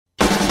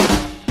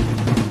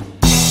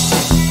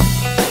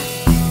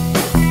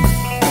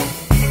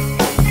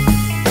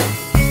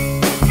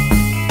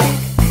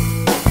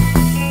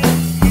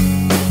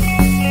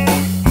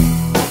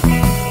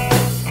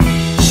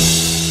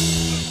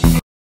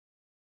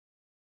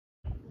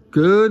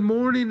Good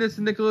morning, this is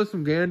Nicholas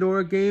from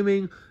Gandora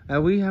Gaming,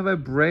 and we have a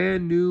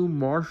brand new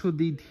Marshall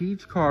D.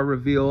 Teach card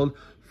revealed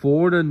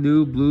for the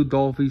new Blue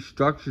Dolphy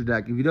structure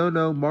deck. If you don't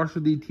know, Marshall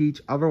D. Teach,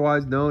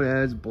 otherwise known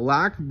as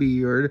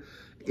Blackbeard,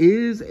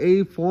 is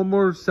a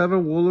former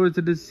 7 Warlords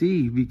of the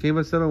Sea. He became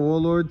a 7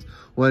 Warlords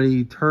when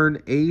he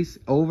turned Ace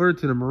over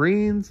to the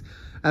Marines,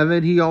 and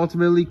then he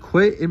ultimately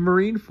quit in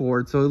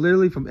Marineford. So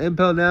literally from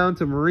Impel down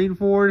to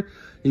Marineford,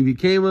 he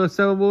became a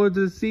 7 Warlords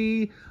of the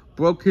Sea,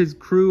 broke his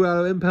crew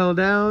out of Impel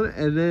Down,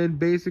 and then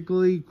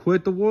basically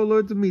quit the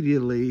Warlords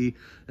immediately,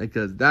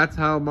 because that's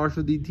how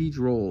Marshall D. Teach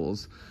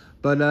rolls.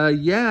 But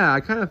yeah,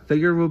 I kind of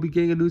figured we'll be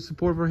getting a new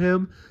support for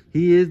him.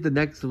 He is the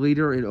next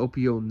leader in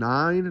OPO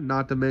 9,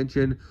 not to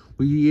mention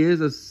he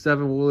is a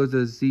 7 Warlords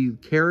of the Sea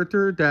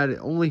character that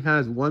only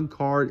has one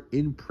card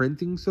in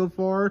printing so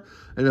far,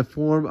 in the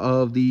form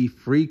of the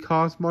free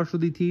cost Marshall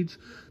D. Teach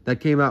that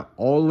came out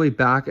all the way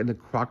back in the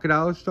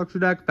Crocodile structure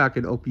deck back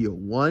in OPO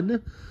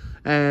 1.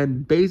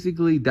 And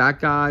basically,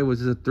 that guy was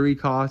just a 3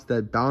 cost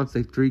that bounced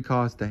a 3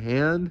 cost to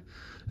hand.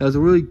 It was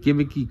a really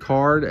gimmicky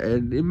card,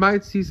 and it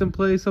might see some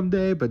play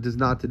someday, but does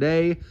not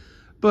today.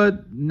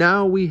 But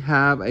now we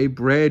have a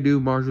brand new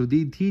Marshall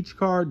D. Teach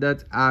card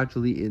that's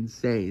actually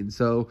insane.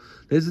 So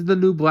this is the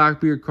new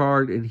Blackbeard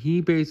card, and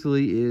he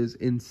basically is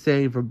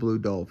insane for Blue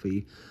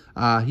Dolphy.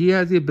 He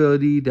has the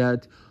ability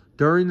that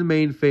during the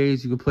main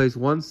phase, you can place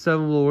one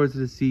 7 Lords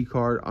of the Sea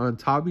card on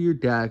the top of your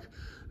deck,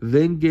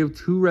 then give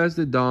 2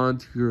 Rested Dawn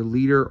to your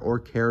leader or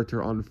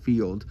character on the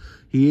field.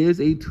 He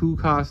is a 2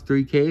 cost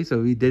 3K,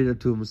 so if he did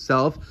it to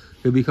himself,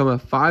 he'll become a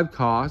 5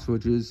 cost,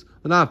 which is,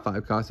 well, not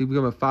 5 cost, he'll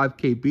become a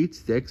 5K beat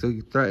stick, so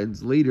he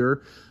threatens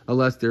leader,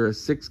 unless they're a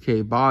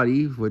 6K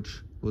body, which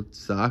would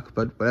suck,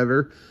 but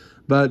whatever.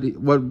 But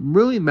what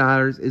really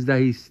matters is that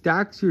he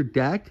stacks your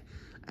deck,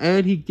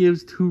 and he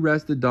gives 2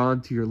 Rested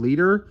Dawn to your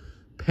leader,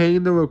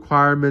 paying the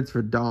requirements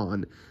for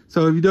Dawn.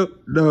 So if you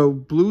don't know,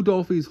 Blue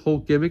Dolphy's whole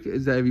gimmick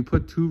is that if you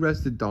put 2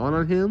 Rested Dawn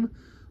on him,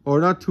 or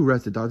not 2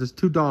 Rested Dawn, just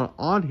 2 Dawn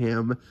on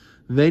him,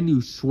 then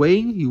you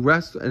swing, you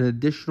rest an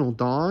additional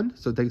Dawn,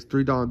 so it takes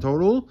 3 Dawn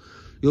total.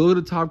 You look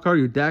at the top card of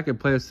your deck and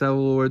play a 7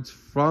 Lords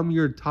from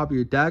your top of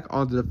your deck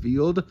onto the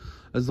field,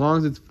 as long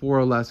as it's 4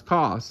 or less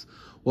costs.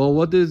 Well,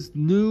 what this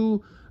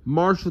new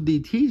Marshall D.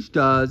 Teach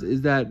does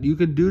is that you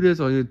can do this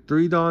on your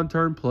 3 Dawn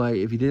turn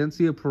play. If you didn't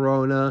see a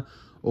Perona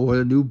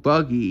or a new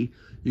buggy,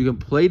 you can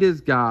play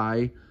this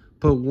guy,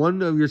 put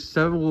one of your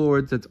 7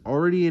 Lords that's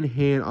already in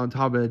hand on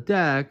top of the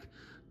deck,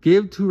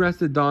 give 2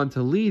 Rested Dawn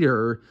to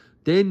leader,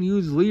 then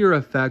use leader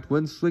effect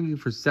when swinging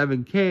for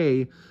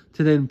 7K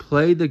to then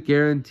play the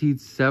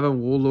guaranteed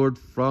 7 Warlord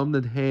from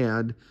the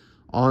hand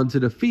onto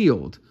the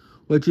field,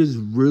 which is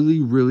really,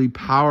 really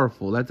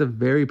powerful. That's a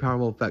very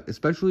powerful effect,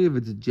 especially if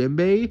it's a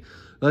Jinbei.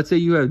 Let's say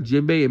you have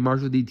Jinbei and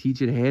Marshall D.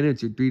 Teach in hand,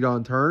 it's your 3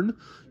 Dawn turn.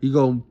 You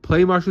go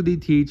play Marshall D.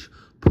 Teach,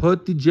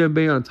 put the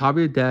Jinbei on top of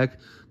your deck,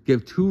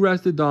 give 2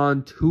 Rested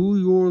Dawn to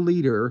your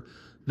leader,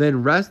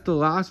 then rest the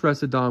last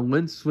Rested Dawn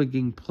when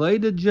swinging, play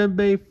the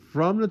Jinbei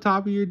from the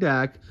top of your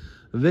deck,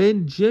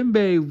 then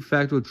Jinbei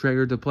effect will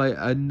trigger to play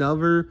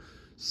another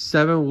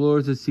 7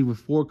 Warlords of the Sea with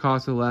 4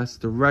 costs or less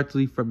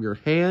directly from your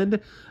hand.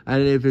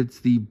 And if it's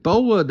the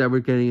Boa that we're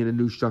getting in a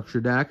new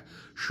structure deck,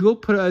 she'll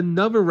put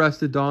another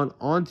Rested Dawn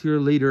onto your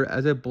leader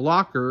as a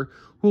blocker,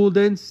 who will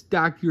then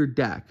stack your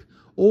deck.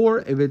 Or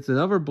if it's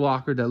another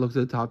blocker that looks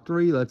at the top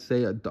 3, let's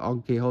say a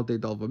Don Quixote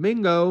del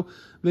Flamingo,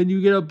 then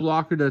you get a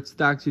blocker that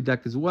stacks your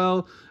deck as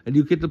well, and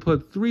you get to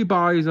put 3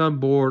 bodies on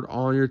board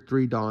on your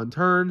 3 Dawn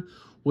turn,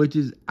 which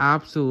is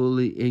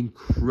absolutely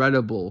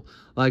incredible.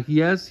 Like,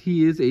 yes,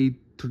 he is a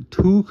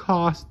 2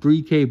 cost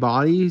 3K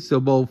body, so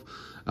both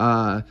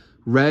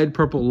red,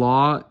 purple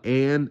law,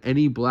 and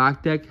any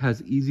black deck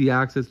has easy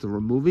access to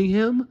removing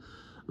him,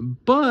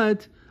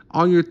 but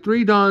on your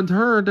 3 Dawn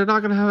turn, they're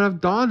not going to have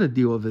enough Dawn to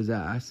deal with his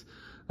ass.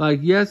 Like,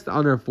 yes,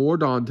 on their 4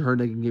 Dawn turn,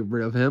 they can get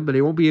rid of him, but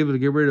they won't be able to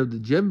get rid of the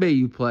Jinbei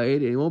you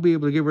played, and they won't be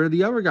able to get rid of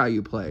the other guy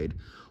you played,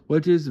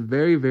 which is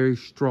very, very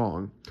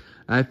strong.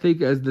 And I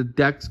think as the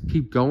decks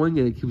keep going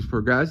and it keeps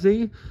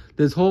progressing,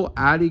 this whole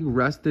adding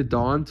Rested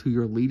Dawn to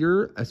your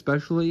leader,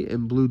 especially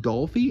in Blue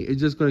Dolphy, is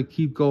just going to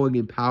keep going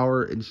in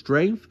power and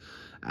strength.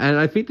 And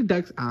I think the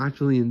deck's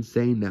actually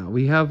insane now.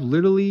 We have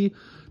literally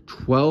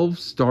 12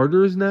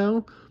 starters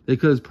now,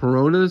 because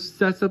Perona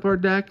sets up our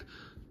deck,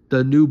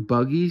 the new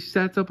Buggy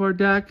sets up our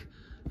deck,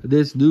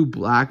 this new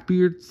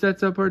Blackbeard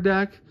sets up our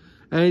deck,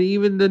 and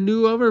even the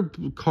new other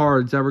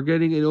cards that we're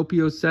getting in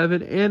OPO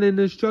 7 and in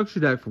the structure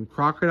deck from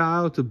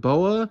Crocodile to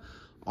Boa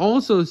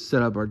also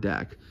set up our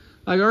deck.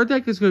 Like, our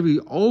deck is going to be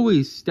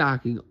always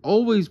stacking,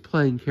 always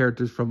playing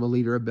characters from a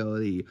leader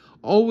ability,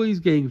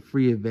 always getting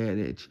free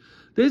advantage.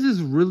 This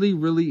is really,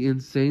 really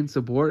insane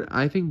support.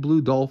 I think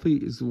Blue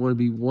Dolphy is going to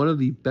be one of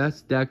the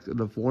best decks in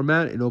the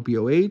format in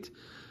OPO 8.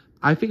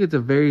 I think it's a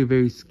very,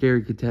 very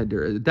scary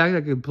contender. A deck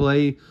that can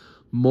play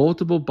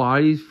multiple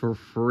bodies for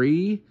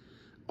free,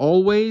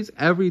 always,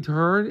 every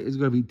turn, is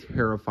going to be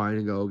terrifying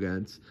to go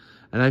against.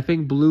 And I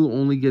think Blue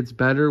only gets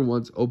better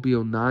once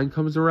OPO 9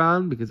 comes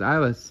around, because I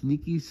have a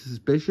sneaky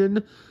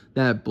suspicion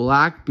that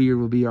Blackbeard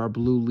will be our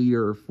blue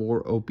leader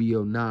for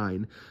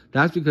OP09.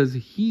 That's because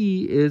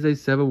he is a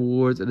 7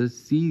 wards and a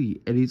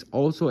C, and he's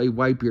also a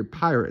Whitebeard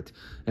pirate.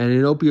 And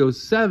in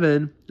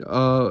OP07,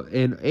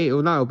 and 8,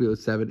 well, not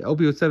OP07,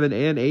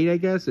 OP07 and 8, I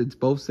guess, it's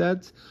both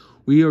sets,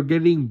 we are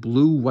getting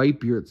blue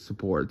Whitebeard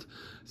support.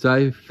 So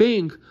I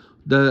think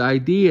the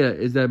idea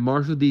is that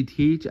Marshall D.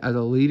 Teach, as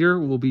a leader,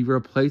 will be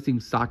replacing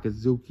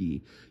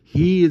Sakazuki.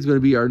 He is going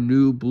to be our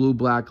new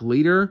blue-black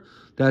leader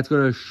that's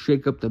going to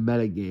shake up the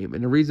metagame.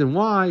 And the reason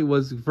why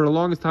was, for the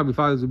longest time, we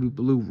thought it was going to be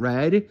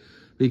blue-red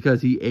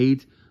because he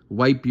ate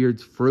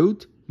Whitebeard's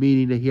fruit,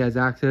 meaning that he has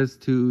access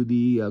to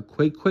the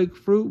Quake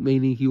fruit,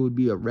 meaning he would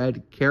be a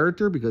red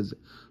character because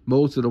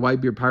most of the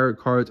Whitebeard pirate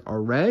cards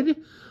are red.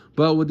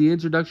 But with the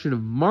introduction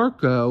of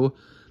Marco,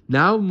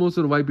 now most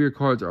of the Whitebeard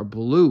cards are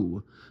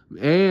blue.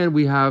 And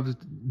we have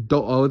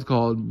what's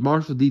called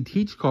Marshall D.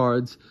 Teach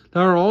cards that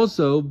are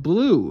also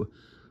blue.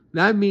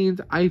 That means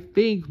I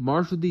think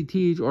Marshall D.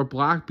 Teach or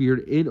Blackbeard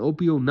in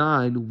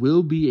OP09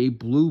 will be a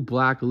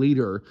blue-black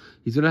leader.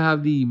 He's going to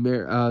have the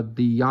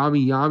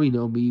Yami Yami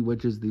no Mi,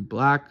 which is the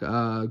black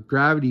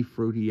gravity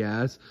fruit he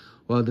has.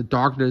 Well, the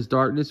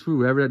darkness fruit,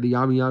 whatever, the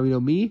Yami Yami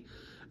no Mi.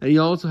 And he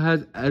also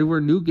has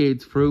Edward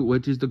Newgate's fruit,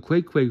 which is the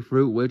Quake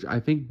fruit, which I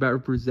think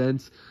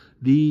represents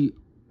the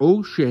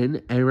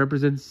ocean and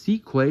represents sea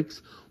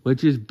quakes,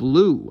 which is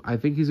blue. I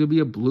think he's going to be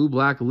a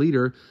blue-black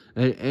leader,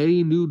 and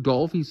any new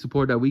Dolfy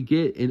support that we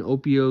get in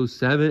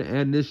OP07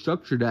 and this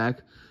structure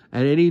deck,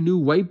 and any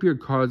new Whitebeard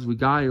cards we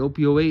got in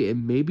OP08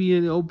 and maybe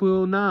in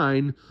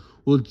OP09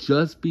 will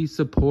just be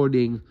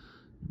supporting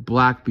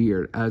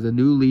Blackbeard as a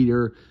new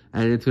leader,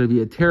 and it's going to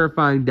be a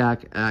terrifying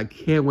deck, and I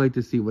can't wait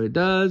to see what it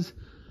does.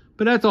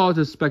 But that's all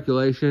just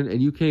speculation,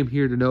 and you came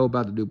here to know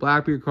about the new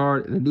Blackbeard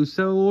card and the new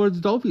Seven Lords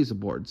Dolphy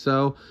support.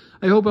 So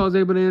I hope I was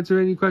able to answer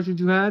any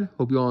questions you had.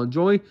 Hope you all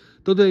enjoy.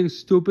 Don't do anything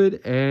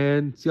stupid,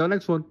 and see y'all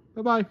next one.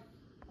 Bye-bye.